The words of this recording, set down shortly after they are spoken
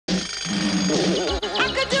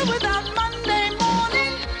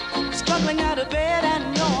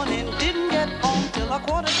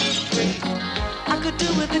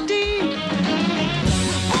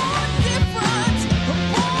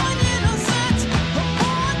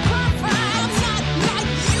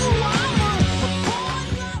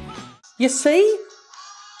You see?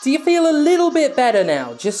 Do you feel a little bit better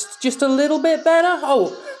now? Just a little bit better?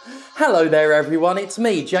 Oh, hello there everyone, it's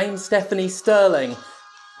me, James Stephanie Sterling,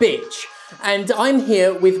 bitch. And I'm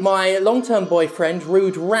here with my long-term boyfriend,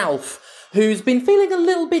 Rude Ralph, who's been feeling a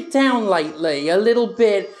little bit down lately, a little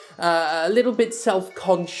bit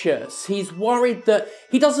self-conscious. He's worried that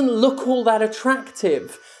he doesn't look all that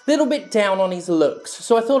attractive, a little bit down on his looks.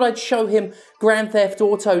 So I thought I'd show him Grand Theft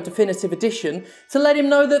Auto Definitive Edition to let him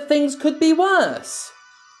know that things could be worse.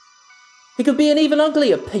 He could be an even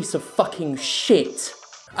uglier piece of fucking shit.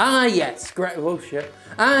 Yes,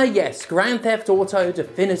 Grand Theft Auto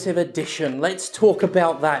Definitive Edition. Let's talk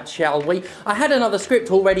about that, shall we? I had another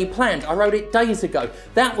script already planned. I wrote it days ago.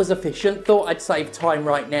 That was efficient. Thought I'd save time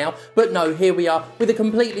right now. But no, here we are with a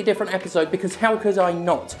completely different episode, because how could I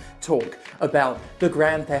not talk about the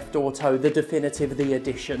Grand Theft Auto, the Definitive, the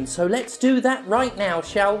Edition? So let's do that right now,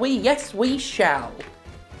 shall we? Yes, we shall.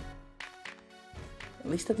 At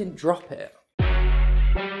least I didn't drop it.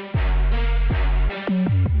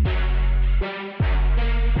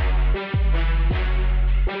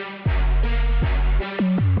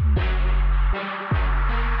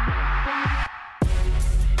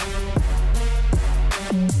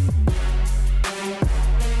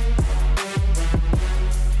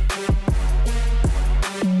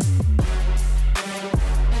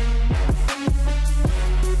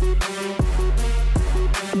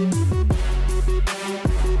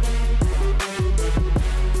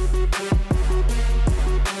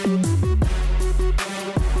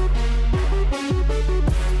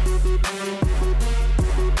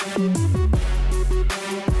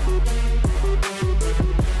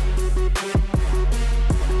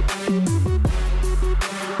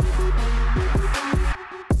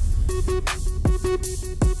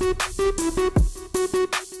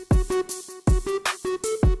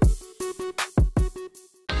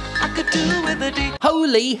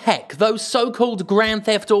 Holy heck, those so-called Grand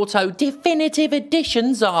Theft Auto Definitive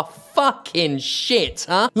Editions are fucking shit,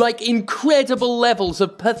 huh? Like incredible levels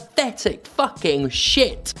of pathetic fucking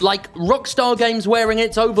shit. Like Rockstar Games wearing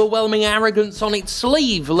its overwhelming arrogance on its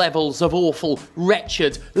sleeve levels of awful,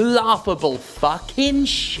 wretched, laughable fucking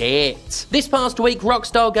shit. This past week,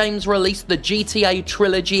 Rockstar Games released the GTA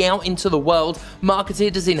Trilogy out into the world,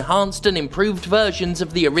 marketed as enhanced and improved versions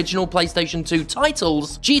of the original PlayStation 2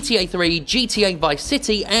 titles, GTA 3, GTA Vice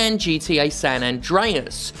City, and GTA San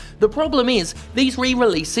Andreas. The problem is, these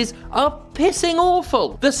re-releases are pissing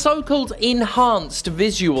awful. The so-called enhanced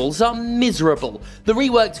visuals are miserable. The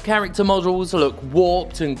reworked character models look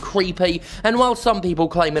warped and creepy, and while some people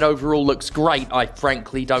claim it overall looks great, I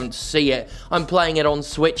frankly don't see it. I'm playing it on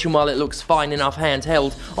Switch, and while it looks fine enough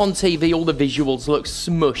handheld, on TV all the visuals look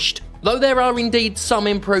smushed. Though there are indeed some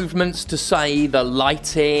improvements to, say, the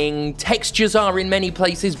lighting, textures are in many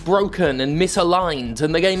places broken and misaligned,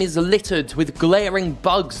 and the game is littered with glaring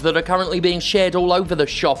bugs that are currently being shared all over the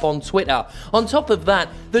shop on Twitter. On top of that,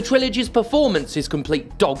 the trilogy's performance is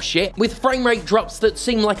complete dog shit, with frame rate drops that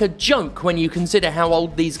seem like a joke when you consider how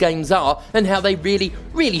old these games are and how they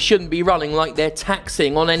really shouldn't be running like they're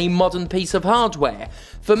taxing on any modern piece of hardware.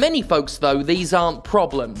 For many folks though, these aren't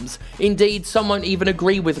problems. Indeed, some won't even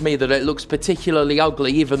agree with me that it looks particularly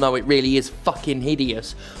ugly, even though it really is fucking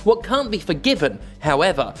hideous. What can't be forgiven,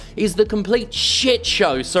 however, is the complete shit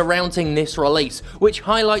show surrounding this release, which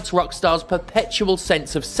highlights Rockstar's perpetual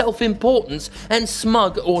sense of self-importance and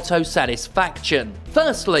smug auto-satisfaction.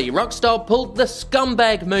 Firstly, Rockstar pulled the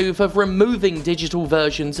scumbag move of removing digital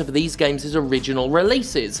versions of these games' original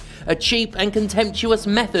releases, a cheap and contemptuous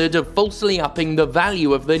method of falsely upping the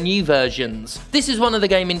value of the new versions. This is one of the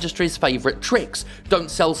game industry's favourite tricks.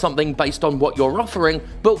 Don't sell something based on what you're offering,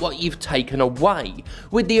 but what you've taken away.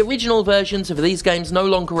 With the original versions of these games no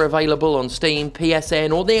longer available on Steam,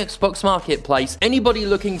 PSN, or the Xbox Marketplace, anybody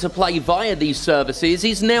looking to play via these services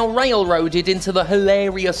is now railroaded into the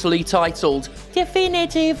hilariously titled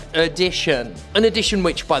Definitive Edition. An edition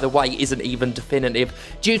which, by the way, isn't even definitive.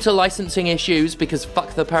 Due to licensing issues, because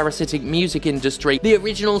fuck the parasitic music industry, the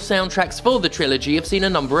original soundtracks for the trilogy have seen a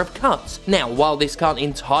number of cuts. Now, while this can't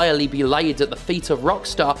entirely be laid at the feet of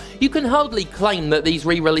Rockstar, you can hardly claim that these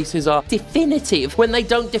re-releases are definitive when they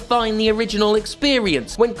don't define the original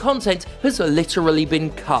experience, when content has literally been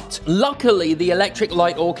cut. Luckily, the Electric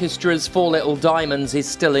Light Orchestra's Four Little Diamonds is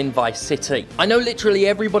still in Vice City. I know literally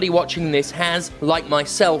everybody watching this has, like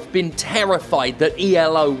myself, been terrified that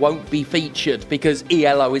ELO won't be featured, because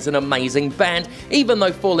ELO is an amazing band, even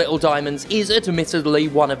though Four Little Diamonds is admittedly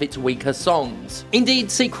one of its weaker songs.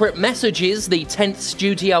 Indeed, Secret Messages, the 10th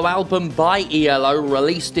studio album by ELO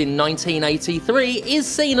released in 1983, is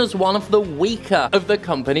seen as one of the weaker of the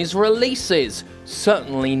company's releases.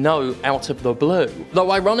 Certainly no Out of the Blue.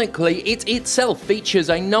 Though ironically, it itself features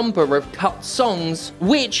a number of cut songs,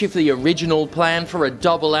 which, if the original plan for a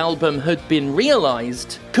double album had been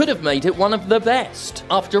realised, could have made it one of the best.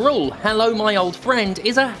 After all, Hello My Old Friend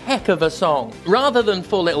is a heck of a song. Rather than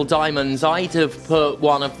Four Little Diamonds, I'd have put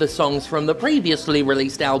one of the songs from the previously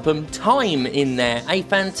released album, Time, in there. A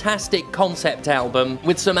fantastic concept album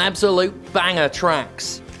with some absolute banger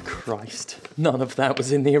tracks. Christ. None of that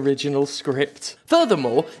was in the original script.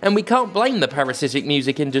 Furthermore, and we can't blame the parasitic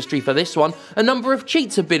music industry for this one, a number of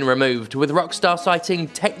cheats have been removed, with Rockstar citing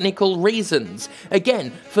technical reasons.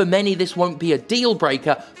 Again, for many this won't be a deal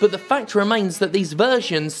breaker, but the fact remains that these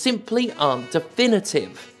versions simply aren't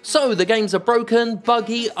definitive. So, the games are broken,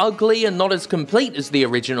 buggy, ugly, and not as complete as the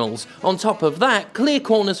originals. On top of that, clear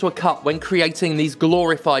corners were cut when creating these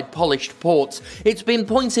glorified polished ports. It's been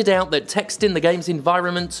pointed out that text in the game's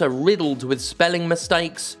environments are riddled with spelling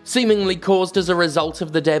mistakes, seemingly caused as a result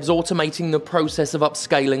of the devs automating the process of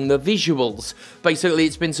upscaling the visuals. Basically,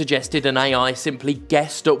 it's been suggested an AI simply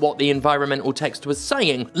guessed at what the environmental text was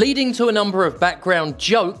saying, leading to a number of background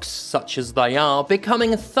jokes, such as they are,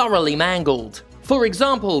 becoming thoroughly mangled. For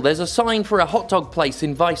example, there's a sign for a hot dog place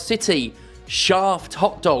in Vice City. Shaft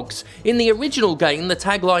hot dogs. In the original game, the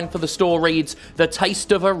tagline for the store reads, "The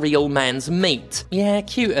taste of a real man's meat." Yeah,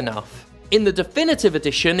 cute enough. In the definitive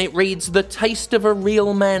edition, it reads, "The taste of a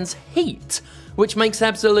real man's heat," which makes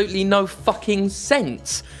absolutely no fucking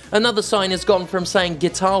sense. Another sign has gone from saying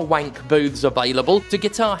guitar wank booths available to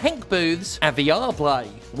guitar henk booths à VR play,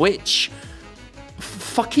 which...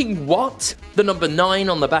 fucking what? The number 9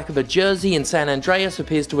 on the back of a jersey in San Andreas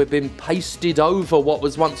appears to have been pasted over what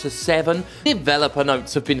was once a 7. Developer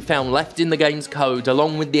notes have been found left in the game's code,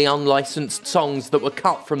 along with the unlicensed songs that were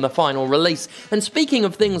cut from the final release. And speaking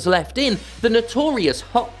of things left in, the notorious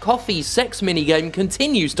hot coffee sex minigame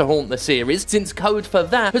continues to haunt the series, since code for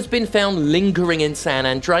that has been found lingering in San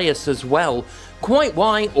Andreas as well. Quite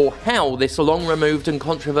why or how this long-removed and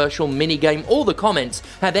controversial minigame or the comments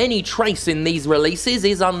have any trace in these releases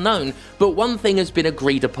is unknown, but one thing has been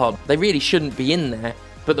agreed upon: they really shouldn't be in there,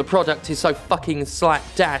 but the product is so fucking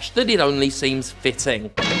slapdash that it only seems fitting.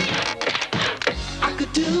 I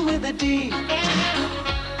could do with a D.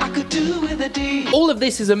 I could do with a D. All of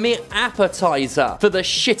this is a mere appetizer for the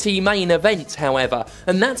shitty main event, however,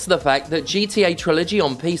 and that's the fact that GTA Trilogy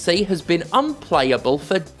on PC has been unplayable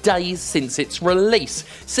for days since its release.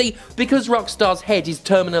 See, because Rockstar's head is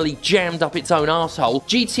terminally jammed up its own arsehole,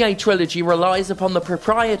 GTA Trilogy relies upon the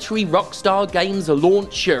proprietary Rockstar Games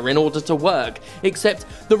launcher in order to work, except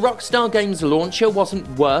the Rockstar Games launcher wasn't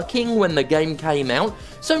working when the game came out,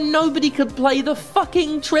 so nobody could play the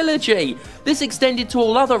fucking trilogy. This extended to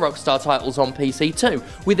all other Rockstar titles on PC too,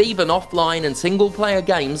 with even offline and single-player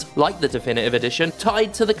games, like the Definitive Edition,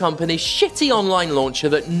 tied to the company's shitty online launcher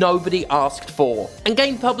that nobody asked for. And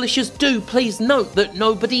game publishers do please note that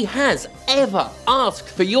nobody has ever asked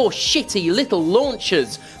for your shitty little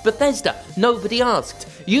launchers. Bethesda, nobody asked.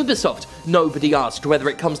 Ubisoft, nobody asked whether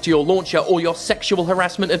it comes to your launcher or your sexual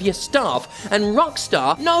harassment of your staff. And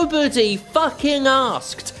Rockstar, nobody fucking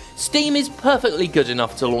asked. Steam is perfectly good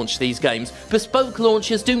enough to launch these games. Bespoke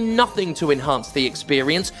launchers do nothing to enhance the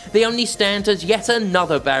experience. They only stand as yet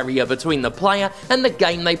another barrier between the player and the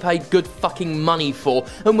game they paid good fucking money for.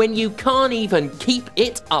 And when you can't even keep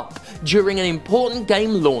it up during an important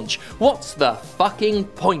game launch, what's the fucking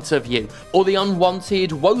point of you? Or the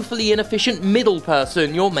unwanted, woefully inefficient middle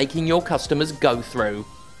person you're making your customers go through?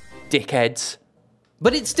 Dickheads.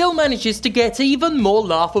 But it still manages to get even more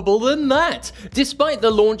laughable than that. Despite the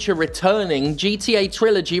launcher returning, GTA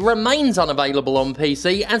Trilogy remains unavailable on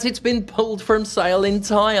PC as it's been pulled from sale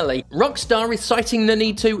entirely. Rockstar is citing the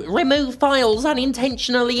need to remove files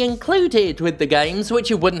unintentionally included with the games, which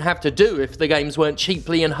you wouldn't have to do if the games weren't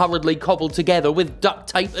cheaply and hurriedly cobbled together with duct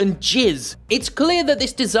tape and jizz. It's clear that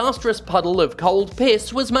this disastrous puddle of cold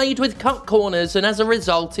piss was made with cut corners, and as a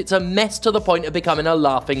result it's a mess to the point of becoming a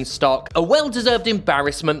laughing stock. A well-deserved embarrassment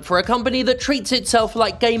for a company that treats itself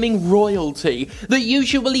like gaming royalty, that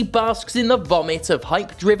usually basks in the vomit of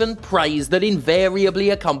hype-driven praise that invariably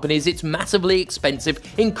accompanies its massively expensive,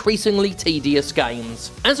 increasingly tedious games.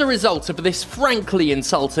 As a result of this frankly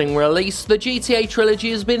insulting release, the GTA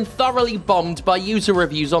Trilogy has been thoroughly bombed by user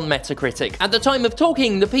reviews on Metacritic. At the time of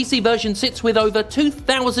talking, the PC version sits with over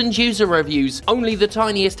 2,000 user reviews, only the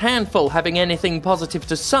tiniest handful having anything positive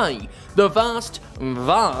to say. The vast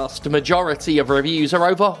majority of reviews are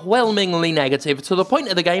overwhelmingly negative, to the point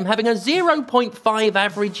of the game having a 0.5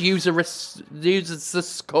 average user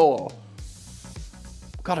score.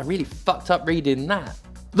 God, I really fucked up reading that.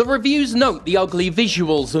 The reviews note the ugly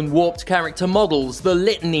visuals and warped character models, the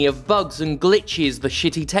litany of bugs and glitches, the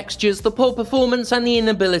shitty textures, the poor performance, and the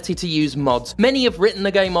inability to use mods. Many have written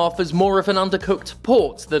the game off as more of an undercooked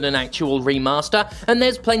port than an actual remaster, and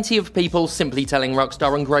there's plenty of people simply telling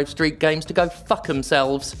Rockstar and Grove Street Games to go fuck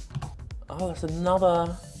themselves. Oh, that's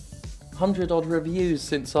another 100-odd reviews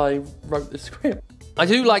since I wrote the script. I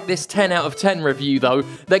do like this 10 out of 10 review though.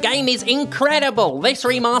 The game is incredible! This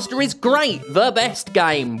remaster is great! The best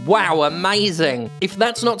game! Wow, amazing! If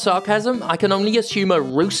that's not sarcasm, I can only assume a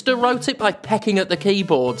rooster wrote it by pecking at the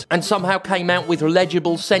keyboard, and somehow came out with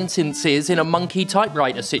legible sentences in a monkey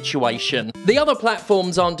typewriter situation. The other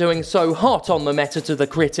platforms aren't doing so hot on the meta to the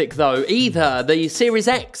critic though, either. The Series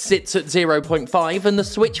X sits at 0.5 and the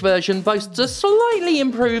Switch version boasts a slightly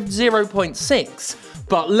improved 0.6.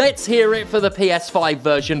 But let's hear it for the PS5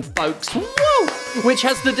 version, folks. Woo! Which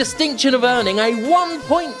has the distinction of earning a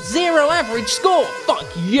 1.0 average score. Fuck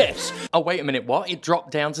yes! Oh, wait a minute, what? It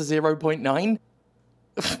dropped down to 0.9?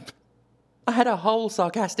 I had a whole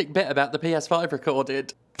sarcastic bit about the PS5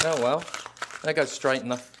 recorded. Oh well, that goes straight in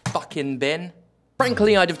the fucking bin.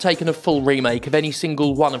 Frankly, I'd have taken a full remake of any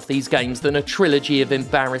single one of these games than a trilogy of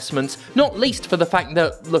embarrassments, not least for the fact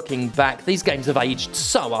that, looking back, these games have aged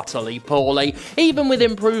so utterly poorly. Even with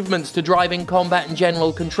improvements to driving, combat and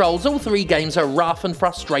general controls, all three games are rough and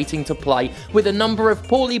frustrating to play, with a number of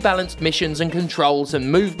poorly balanced missions and controls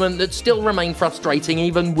and movement that still remain frustrating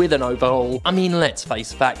even with an overhaul. I mean, let's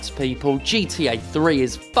face facts, people, GTA 3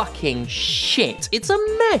 is fucking shit. It's a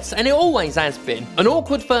mess, and it always has been. An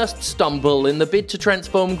awkward first stumble in the bid to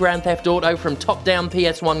transform Grand Theft Auto from top-down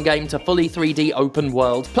PS1 game to fully 3D open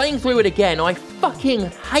world. Playing through it again, I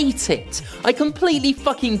fucking hate it. I completely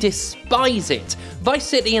fucking despise it. Vice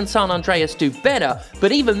City and San Andreas do better,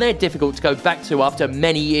 but even they're difficult to go back to after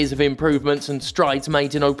many years of improvements and strides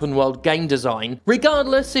made in open world game design.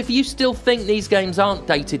 Regardless, if you still think these games aren't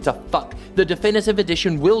dated to fuck, the definitive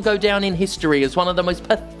edition will go down in history as one of the most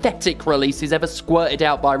pathetic releases ever squirted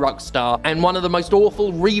out by Rockstar, and one of the most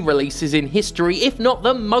awful re-releases in history, if not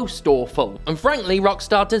the most awful. And frankly,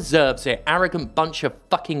 Rockstar deserves it. Arrogant bunch of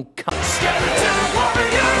fucking cunts.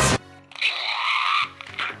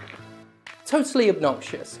 Totally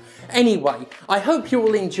obnoxious. Anyway, I hope you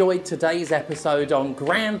all enjoyed today's episode on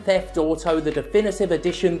Grand Theft Auto, the definitive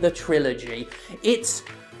edition, the trilogy. It's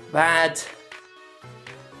bad.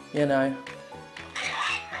 You know.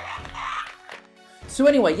 So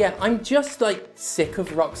anyway, yeah, I'm just like sick of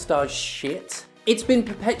Rockstar's shit. It's been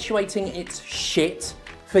perpetuating its shit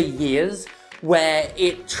for years, where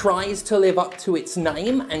it tries to live up to its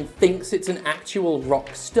name and thinks it's an actual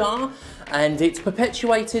rock star, and it's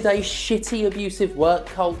perpetuated a shitty, abusive work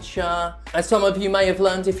culture. As some of you may have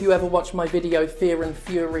learned if you ever watched my video Fear and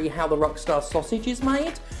Fury, How the Rockstar Sausage is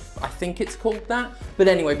Made. I think it's called that. But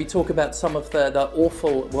anyway, we talk about some of the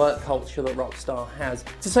awful work culture that Rockstar has.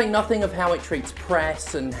 To say nothing of how it treats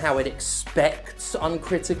press and how it expects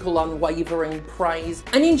uncritical, unwavering praise.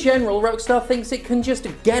 And in general, Rockstar thinks it can just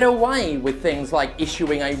get away with things like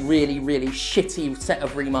issuing a really, really shitty set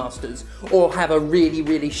of remasters, or have a really,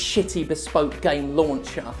 really shitty bespoke game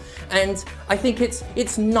launcher. And I think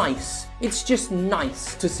it's nice. It's just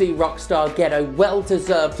nice to see Rockstar get a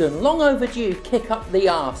well-deserved and long overdue kick up the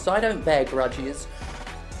arse. I don't bear grudges.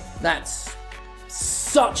 That's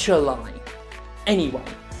such a lie. Anyway,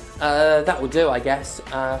 that will do, I guess.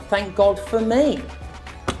 Thank God for me.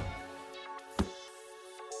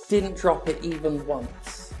 Didn't drop it even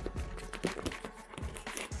once.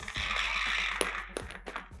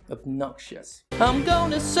 Obnoxious. I'm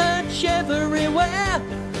gonna search everywhere,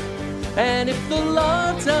 and if the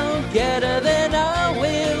Lord don't get her, then I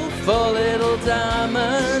will for little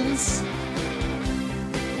diamonds.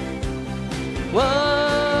 Whoa.